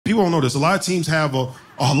People don't know this. A lot of teams have a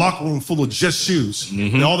locker room full of just shoes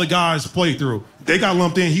that all the guys play through. They got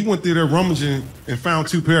lumped in. He went through there rummaging and found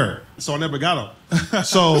 2 pair. So I never got them.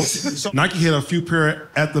 So Nike had a few pair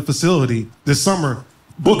at the facility this summer.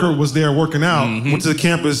 Booker was there working out, went to the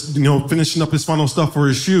campus, finishing up his final stuff for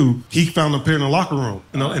his shoe. He found a pair in the locker room,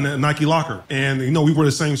 in the Nike locker. And, we were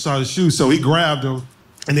the same size shoes. So he grabbed them.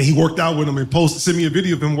 And then he worked out with him and sent me a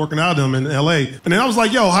video of him working out with him in L.A. And then I was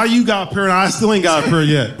like, yo, how you got a pair? And I still ain't got a pair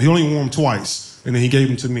yet. He only wore them twice. And then he gave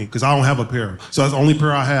them to me because I don't have a pair. So that's the only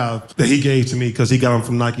pair I have that he gave to me because he got them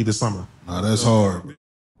from Nike this summer. Oh, that's hard.